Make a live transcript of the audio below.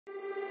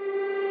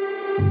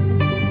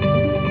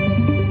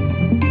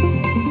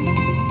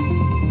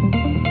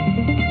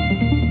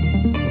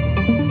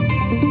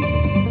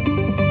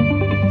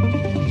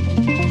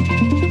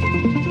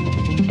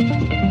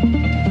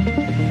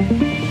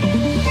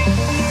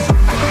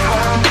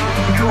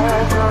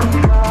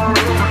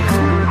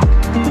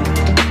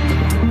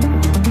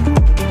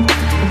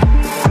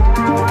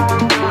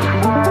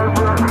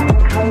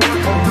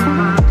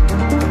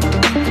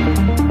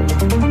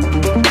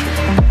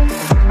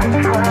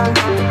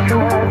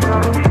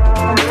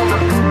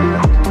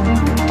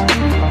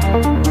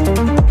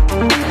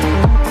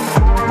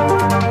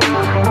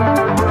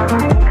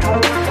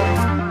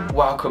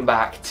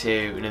welcome back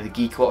to another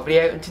GeekaWhat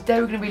video, and today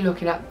we're going to be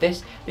looking at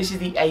this. This is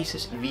the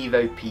ASUS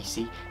Vivo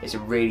PC. It's a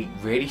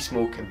really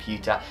small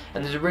computer,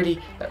 and there's a really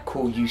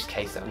cool use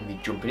case that I'm going to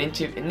be jumping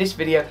into in this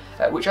video,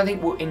 which I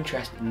think will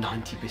interest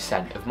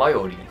 90% of my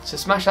audience. So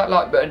smash that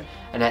like button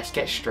and let's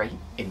get straight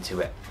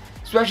into it.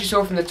 So as you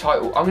saw from the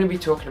title, I'm going to be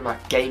talking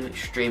about game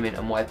streaming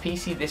and why a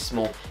PC this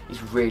small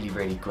is really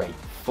great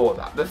for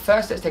that. But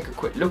first, let's take a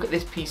quick look at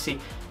this PC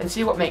and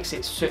see what makes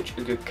it such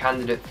a good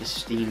candidate for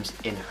Steam's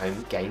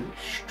in-home game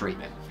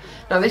streaming.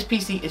 Now, this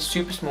PC is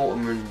super small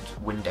and runs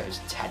Windows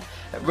 10.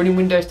 Running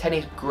Windows 10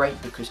 is great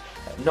because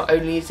not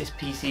only is this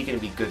PC going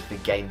to be good for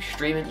game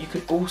streaming, you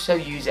can also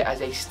use it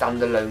as a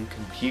standalone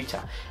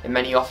computer. In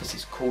many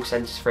offices, call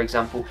centres for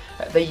example,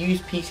 they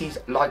use PCs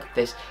like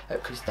this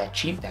because they're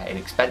cheap, they're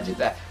inexpensive,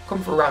 they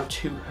come for around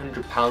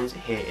 £200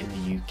 here in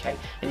the UK,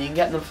 and you can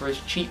get them for as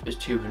cheap as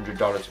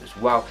 $200 as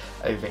well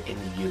over in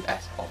the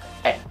US of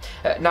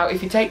A. Now,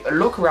 if you take a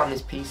look around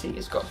this PC,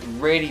 it's got some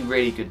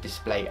really good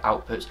display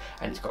outputs,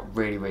 and it's got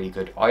really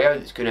good I/O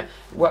that's going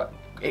to work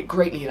it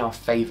greatly in our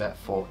favour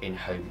for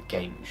in-home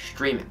game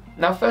streaming.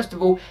 Now, first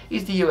of all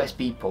is the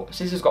USB ports.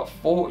 This has got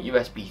 4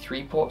 USB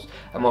 3 ports,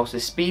 and whilst the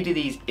speed of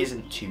these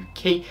isn't too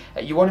key,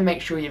 you want to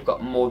make sure you've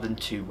got more than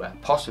 2 where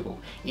possible.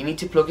 You need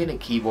to plug in a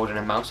keyboard and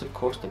a mouse, of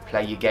course, to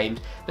play your games,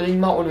 but then you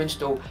might want to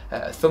install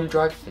a thumb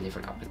drive for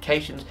different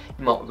applications.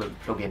 You might want to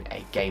plug in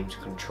a games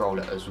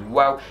controller as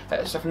well.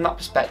 So from that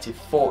perspective,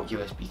 4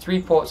 USB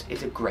 3 ports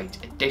is a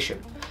great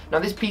addition. Now,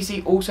 this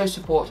PC also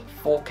supports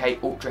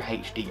 4K Ultra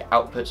HD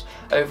outputs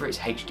over its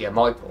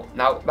HDMI port.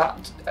 Now,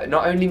 that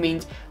not only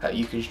means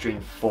you can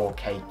stream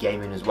 4K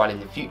gaming as well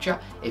in the future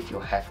if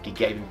your hefty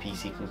gaming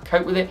PC can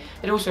cope with it,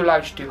 it also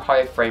allows you to do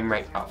higher frame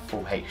rate at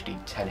Full HD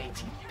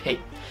 1080p.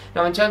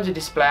 Now, in terms of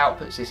display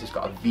outputs, this has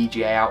got a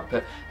VGA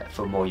output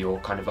for more your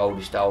kind of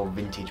older style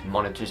vintage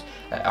monitors.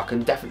 I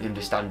can definitely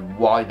understand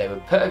why they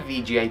would put a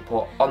VGA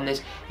port on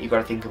this. You've got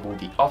to think of all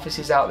the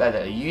offices out there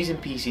that are using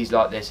PCs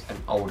like this and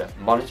older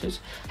monitors.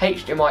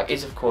 HDMI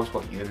is of course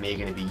what you and me are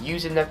going to be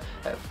using them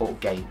for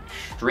game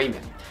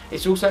streaming.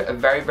 It's also a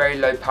very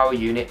low power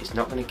unit. It's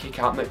not going to kick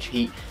out much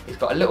heat. It's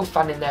got a little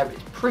fan in there, but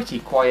it's pretty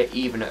quiet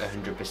even at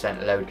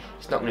 100% load.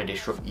 It's not going to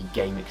disrupt your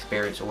game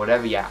experience or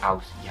whatever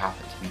else you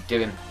happen to be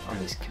doing on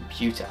this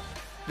computer.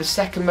 The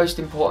second most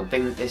important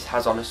thing that this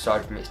has on,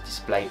 aside from its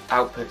display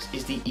outputs,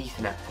 is the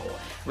Ethernet port.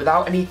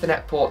 Without an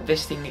Ethernet port,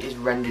 this thing is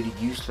rendered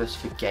useless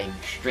for game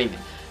streaming.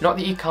 Not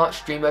that you can't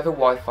stream over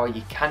Wi-Fi,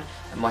 you can,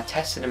 and my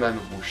tests in a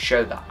moment will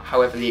show that.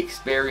 However, the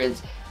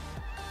experience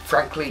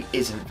frankly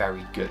isn't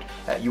very good.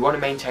 You want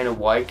to maintain a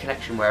wired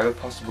connection wherever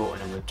possible,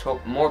 and I'm going to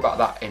talk more about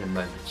that in a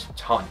moment's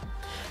time.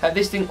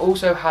 This thing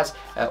also has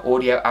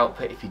audio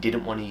output if you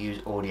didn't want to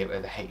use audio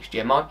over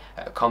HDMI,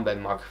 a combo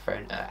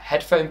microphone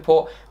headphone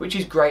port, which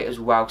is great as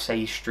well. Say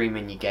you're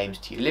streaming your games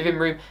to your living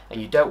room and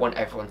you don't want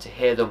everyone to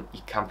hear them,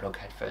 you can plug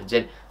headphones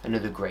in,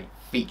 another great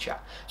feature.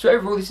 So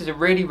overall, this is a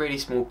really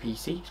small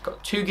PC. It's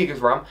got 2 GB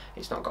of RAM.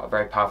 It's not got a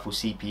very powerful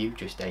CPU,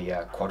 just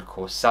a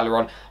quad-core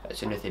Celeron,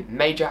 so nothing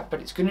major,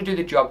 but it's going to do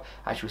the job,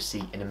 as you'll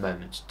see in a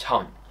moment's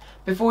time.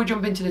 Before we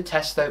jump into the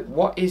test though,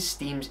 what is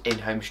Steam's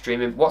in-home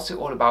streaming? What's it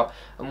all about,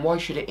 and why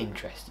should it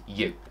interest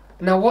you?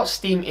 Now, what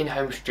Steam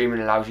in-home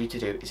streaming allows you to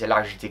do is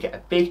allows you to get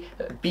a big,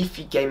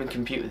 beefy gaming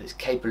computer that's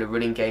capable of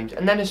running games,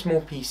 and then a small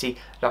PC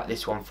like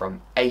this one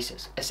from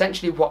ASUS.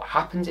 Essentially what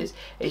happens is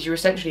you're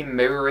essentially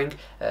mirroring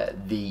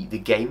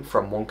the game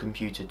from one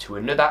computer to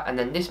another, and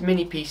then this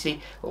mini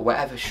PC, or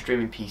whatever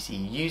streaming PC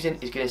you're using,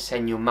 is going to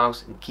send your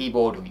mouse and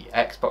keyboard or your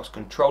Xbox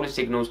controller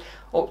signals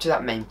up to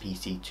that main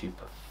PC to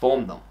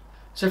perform them.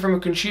 So from a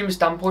consumer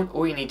standpoint,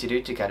 all you need to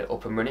do to get it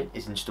up and running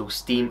is install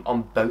Steam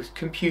on both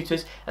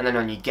computers, and then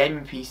on your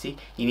gaming PC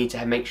you need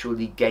to make sure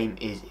the game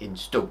is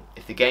installed.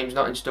 If the game's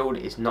not installed,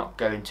 it's not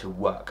going to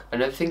work.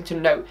 Another thing to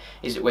note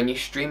is that when you're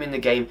streaming the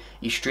game,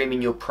 you're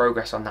streaming your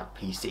progress on that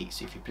PC.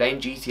 So if you're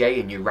playing GTA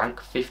and you rank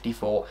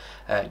 54,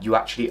 you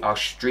actually are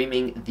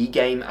streaming the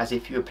game as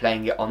if you were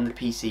playing it on the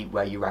PC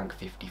where you rank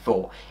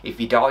 54. If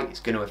you die, it's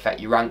going to affect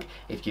your rank.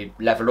 If you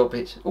level up,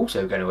 it's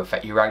also going to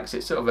affect your rank. So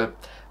it's sort of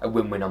a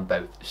win-win on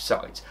both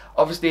sides.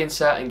 Obviously, in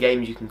certain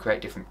games you can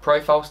create different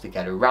profiles to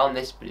get around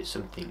this, but it's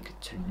something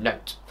to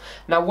note.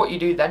 Now, what you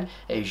do then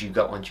is you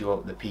go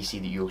onto the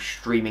PC that you're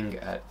streaming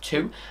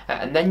to,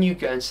 and then you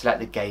go and select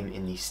the game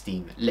in the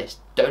Steam list.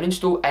 Don't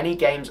install any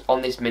games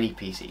on this mini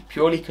PC,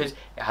 purely because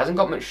it hasn't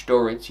got much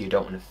storage, so you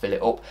don't want to fill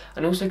it up,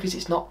 and also because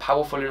it's not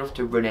powerful enough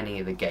to run any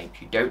of the games.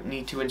 You don't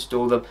need to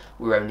install them,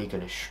 we're only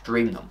going to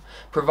stream them.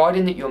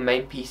 Providing that your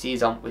main PC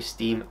is on with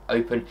Steam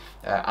open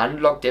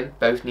and logged in,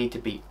 both need to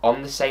be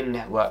on the same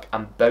network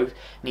and both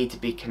need to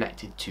be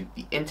connected to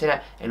the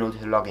internet in order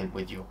to log in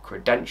with your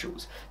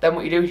credentials. Then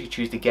what you do is you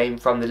choose the game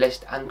from the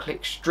list and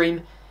click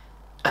stream,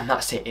 and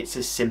that's it. It's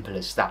as simple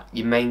as that.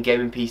 Your main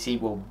gaming PC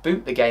will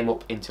boot the game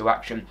up into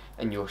action,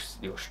 and your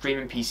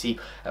streaming PC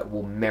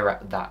will mirror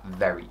that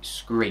very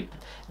screen.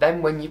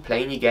 Then when you're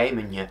playing your game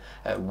and you're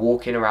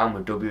walking around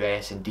with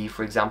WASD,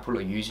 for example,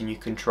 or using your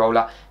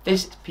controller,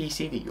 this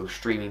PC that you're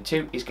streaming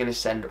to is going to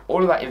send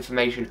all of that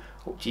information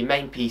up to your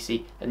main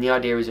PC, and the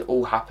idea is it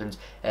all happens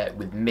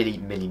with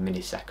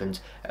milliseconds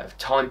of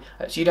time,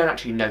 so you don't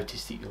actually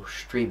notice that you're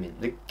streaming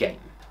the game.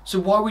 So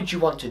why would you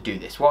want to do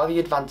this? What are the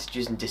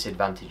advantages and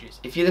disadvantages?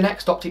 If you're the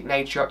next Optic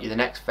Nature, you're the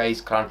next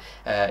FaZe Clan,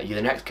 you're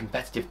the next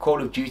competitive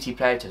Call of Duty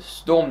player to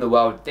storm the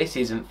world, this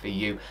isn't for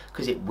you,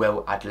 because it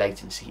will add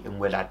latency and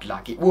will add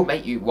lag. It will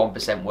make you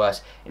 1%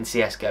 worse in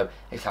CSGO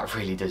if that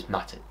really does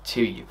matter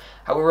to you.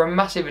 However, a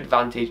massive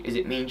advantage is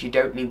it means you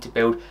don't need to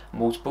build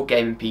multiple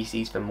gaming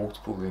PCs for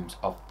multiple rooms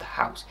of the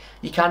house.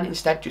 You can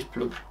instead just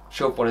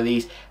shove one of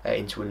these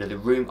into another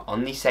room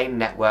on the same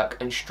network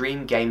and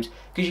stream games,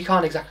 because you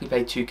can't exactly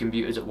play two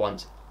computers at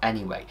once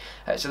anyway.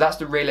 So that's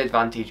the real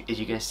advantage, is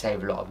you're going to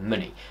save a lot of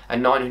money. A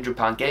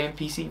 £900 gaming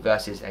PC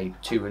versus a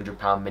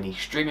 £200 mini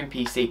streaming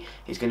PC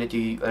is going to do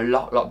you a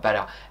lot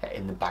better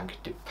in the bank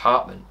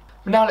department.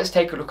 But now let's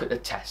take a look at the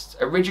tests.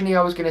 Originally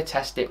I was going to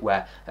test it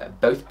where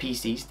both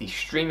PCs, the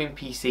streaming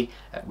PC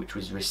which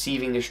was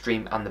receiving the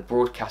stream, and the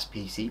broadcast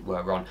PC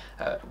were on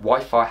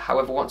Wi-Fi.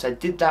 However, once I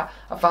did that,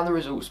 I found the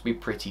results to be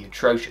pretty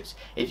atrocious.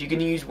 If you're going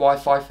to use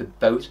Wi-Fi for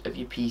both of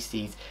your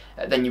PCs,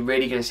 then you're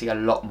really going to see a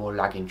lot more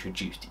lag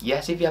introduced.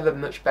 Yes, if you have a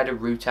much better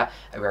router,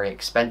 a very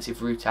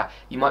expensive router,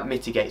 you might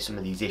mitigate some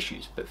of these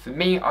issues, but for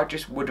me, I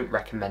just wouldn't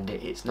recommend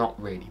it. It's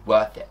not really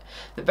worth it.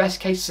 The best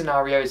case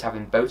scenario is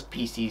having both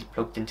PCs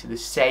plugged into the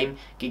same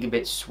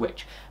gigabit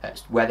switch,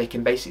 where they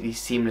can basically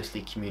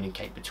seamlessly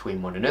communicate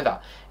between one another.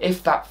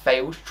 If that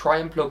fails, try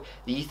and plug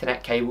the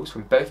Ethernet cables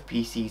from both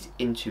PCs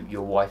into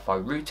your Wi-Fi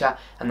router,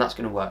 and that's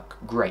going to work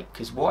great,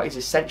 because what is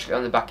essentially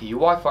on the back of your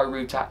Wi-Fi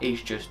router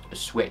is just a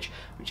switch,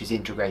 which is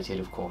integrated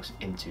of course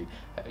into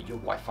your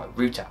Wi-Fi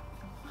router.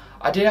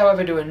 I did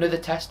however do another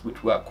test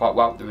which worked quite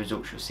well. The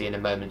results you'll see in a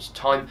moment's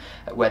time,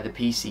 where the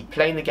PC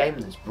playing the game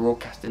and that's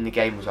broadcasting the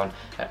game was on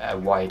a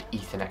wired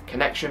Ethernet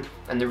connection,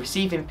 and the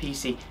receiving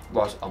PC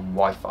was on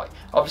Wi-Fi.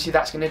 Obviously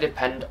that's going to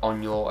depend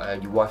on your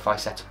Wi-Fi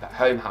setup at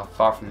home, how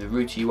far from the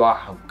router you are,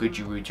 how good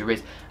your router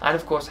is, and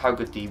of course how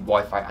good the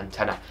Wi-Fi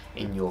antenna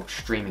in your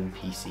streaming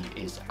PC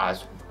is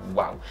as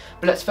well.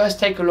 But let's first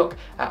take a look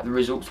at the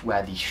results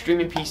where the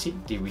streaming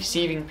PC, the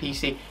receiving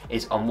PC,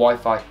 is on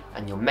Wi-Fi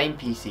and your main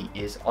PC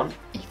is on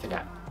Ethernet.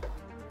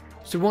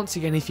 So once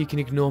again, if you can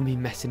ignore me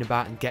messing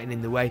about and getting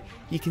in the way,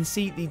 you can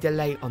see the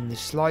delay on the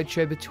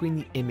slideshow between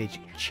the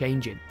image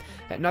changing.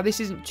 Now this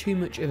isn't too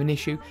much of an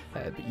issue,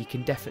 but you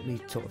can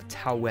definitely sort of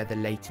tell where the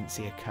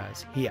latency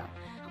occurs here.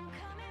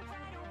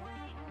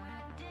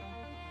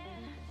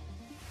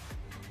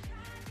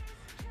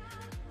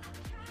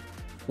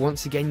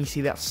 Once again, you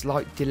see that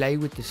slight delay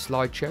with the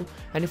slideshow,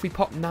 and if we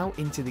pop now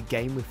into the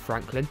game with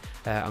Franklin,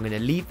 I'm going to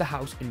leave the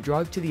house and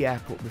drive to the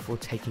airport before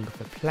taking off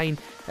a plane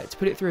to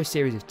put it through a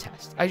series of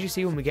tests. As you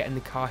see when we get in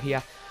the car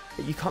here,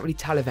 you can't really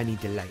tell of any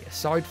delay.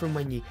 Aside from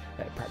when you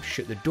perhaps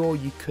shut the door,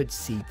 you could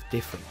see the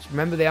difference.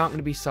 Remember, they aren't going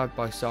to be side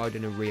by side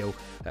in a real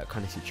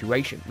kind of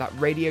situation. That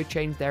radio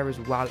change there as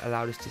well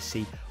allowed us to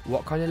see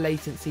what kind of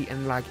latency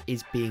and lag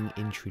is being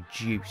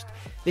introduced.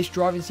 This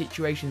driving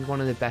situation is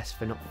one of the best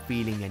for not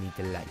feeling any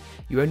delay.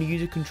 You only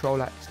use a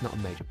controller, it's not a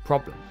major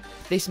problem.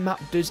 This map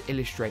does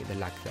illustrate the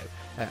lag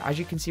though. As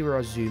you can see where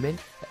I zoom in,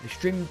 the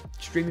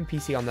streaming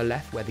PC on the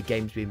left, where the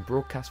game's being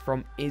broadcast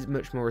from, is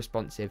much more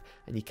responsive,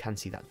 and you can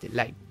see that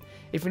delay.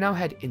 If we now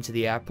head into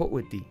the airport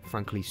with the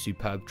frankly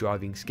superb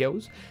driving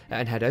skills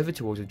and head over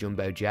towards the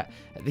jumbo jet,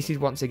 this is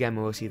once again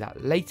where we'll see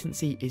that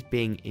latency is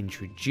being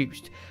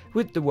introduced.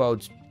 With the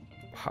world's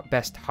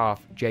best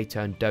half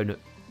J-turn donut,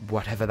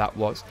 whatever that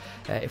was,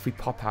 if we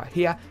pop out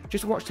here,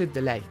 just watch the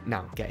delay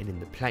now getting in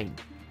the plane.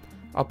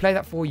 I'll play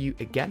that for you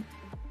again,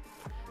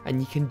 and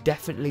you can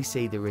definitely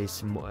see there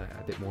is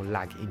a bit more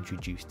lag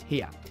introduced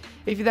here.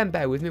 If you then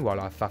bear with me while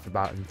I faff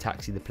about and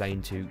taxi the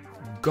plane to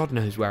God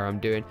knows where I'm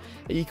doing,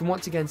 you can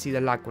once again see the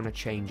lag when I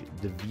change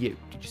the view.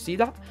 Did you see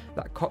that?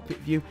 That cockpit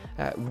view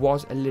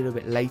was a little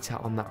bit later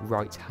on that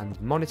right hand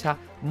monitor,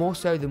 more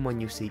so than when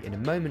you'll see in a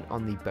moment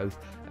on the both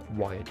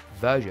wired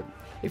version.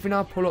 If we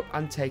now pull up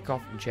and take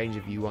off and change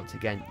the view once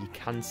again, you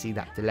can see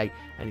that delay,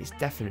 and it's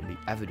definitely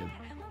evident.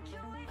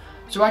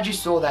 So as you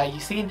saw there, you're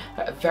seeing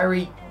a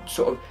very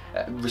sort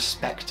of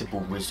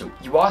respectable result.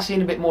 You are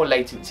seeing a bit more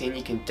latency, and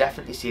you can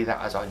definitely see that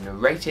as I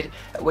narrated.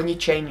 When you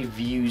change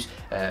views,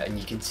 and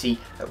you can see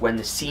when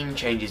the scene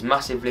changes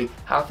massively,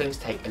 how things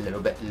take a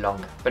little bit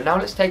longer. But now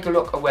let's take a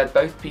look at where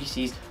both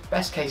PCs,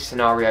 best case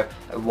scenario,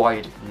 are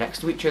wired next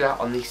to each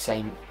other on the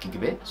same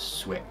gigabit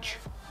switch.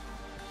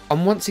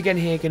 I'm once again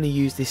here going to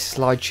use this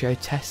slideshow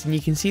test, and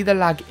you can see the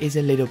lag is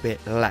a little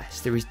bit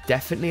less. There is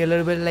definitely a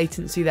little bit of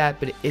latency there,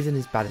 but it isn't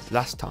as bad as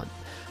last time.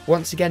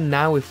 Once again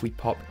now, if we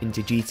pop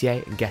into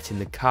GTA and get in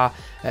the car,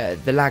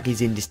 the lag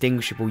is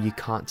indistinguishable. You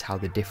can't tell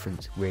the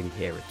difference really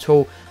here at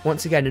all.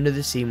 Once again,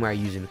 another scene where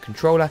you're using a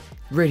controller,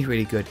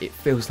 really good. It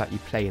feels like you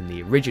play in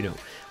the original.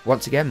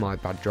 Once again, my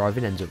bad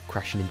driving ends up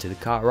crashing into the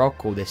car. I'll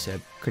call this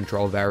a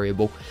control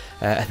variable,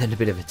 and then a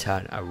bit of a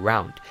turn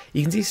around.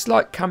 You can see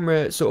slight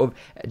camera sort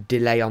of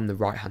delay on the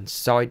right hand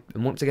side,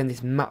 and once again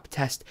this map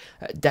test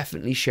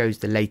definitely shows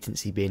the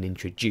latency being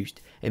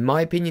introduced. In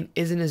my opinion,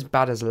 isn't as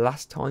bad as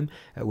last time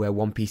where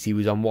one PC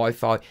was on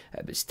Wi-Fi,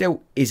 but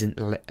still isn't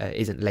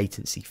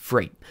latency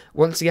free.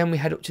 Once again, we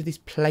head up to this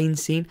plane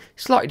scene,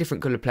 slightly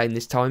different colour plane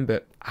this time,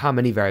 but how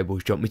many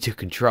variables do you want me to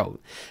control?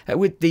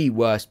 With the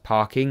worst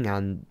parking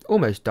and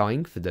almost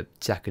dying for the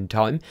second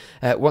time,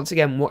 once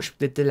again watch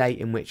the delay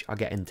in which I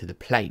get into the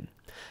plane.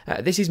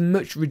 This is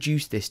much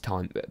reduced this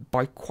time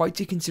by quite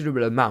a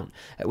considerable amount.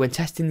 When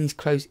testing these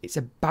close, it's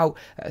about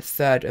a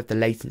third of the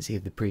latency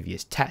of the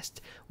previous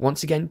test.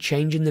 Once again,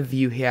 changing the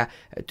view here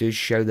does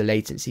show the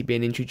latency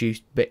being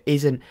introduced, but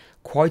isn't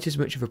quite as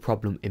much of a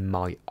problem in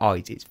my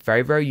eyes. It's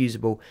very, very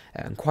usable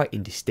and quite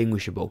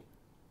indistinguishable.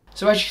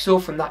 So as you saw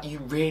from that, you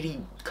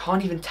really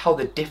can't even tell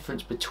the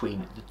difference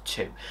between the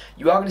two.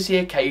 You are going to see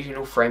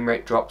occasional frame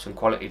rate drops and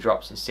quality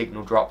drops and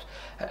signal drops,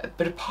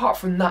 but apart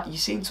from that, you've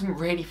seen some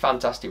really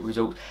fantastic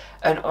results.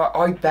 And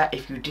I bet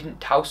if you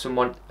didn't tell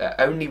someone,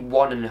 only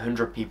 1 in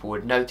 100 people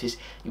would notice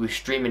you were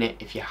streaming it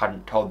if you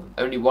hadn't told them.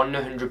 Only 1 in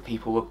 100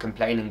 people would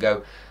complain and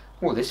go,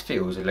 well, this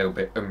feels a little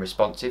bit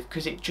unresponsive,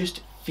 because it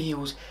just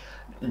feels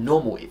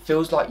normal. It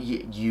feels like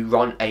you're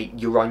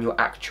on your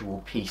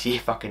actual PC,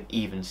 if I can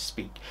even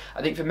speak.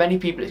 I think for many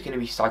people it's going to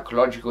be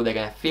psychological. They're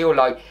going to feel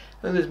like,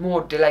 oh, there's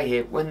more delay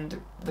here,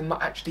 when there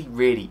actually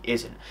really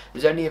isn't.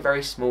 There's only a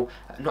very small,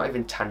 not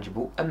even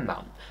tangible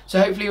amount. So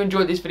hopefully you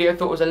enjoyed this video. I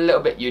thought it was a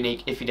little bit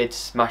unique. If you did,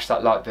 smash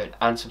that like button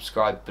and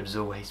subscribe. But as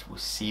always, we'll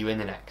see you in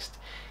the next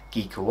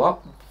GeekaWhat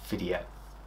video.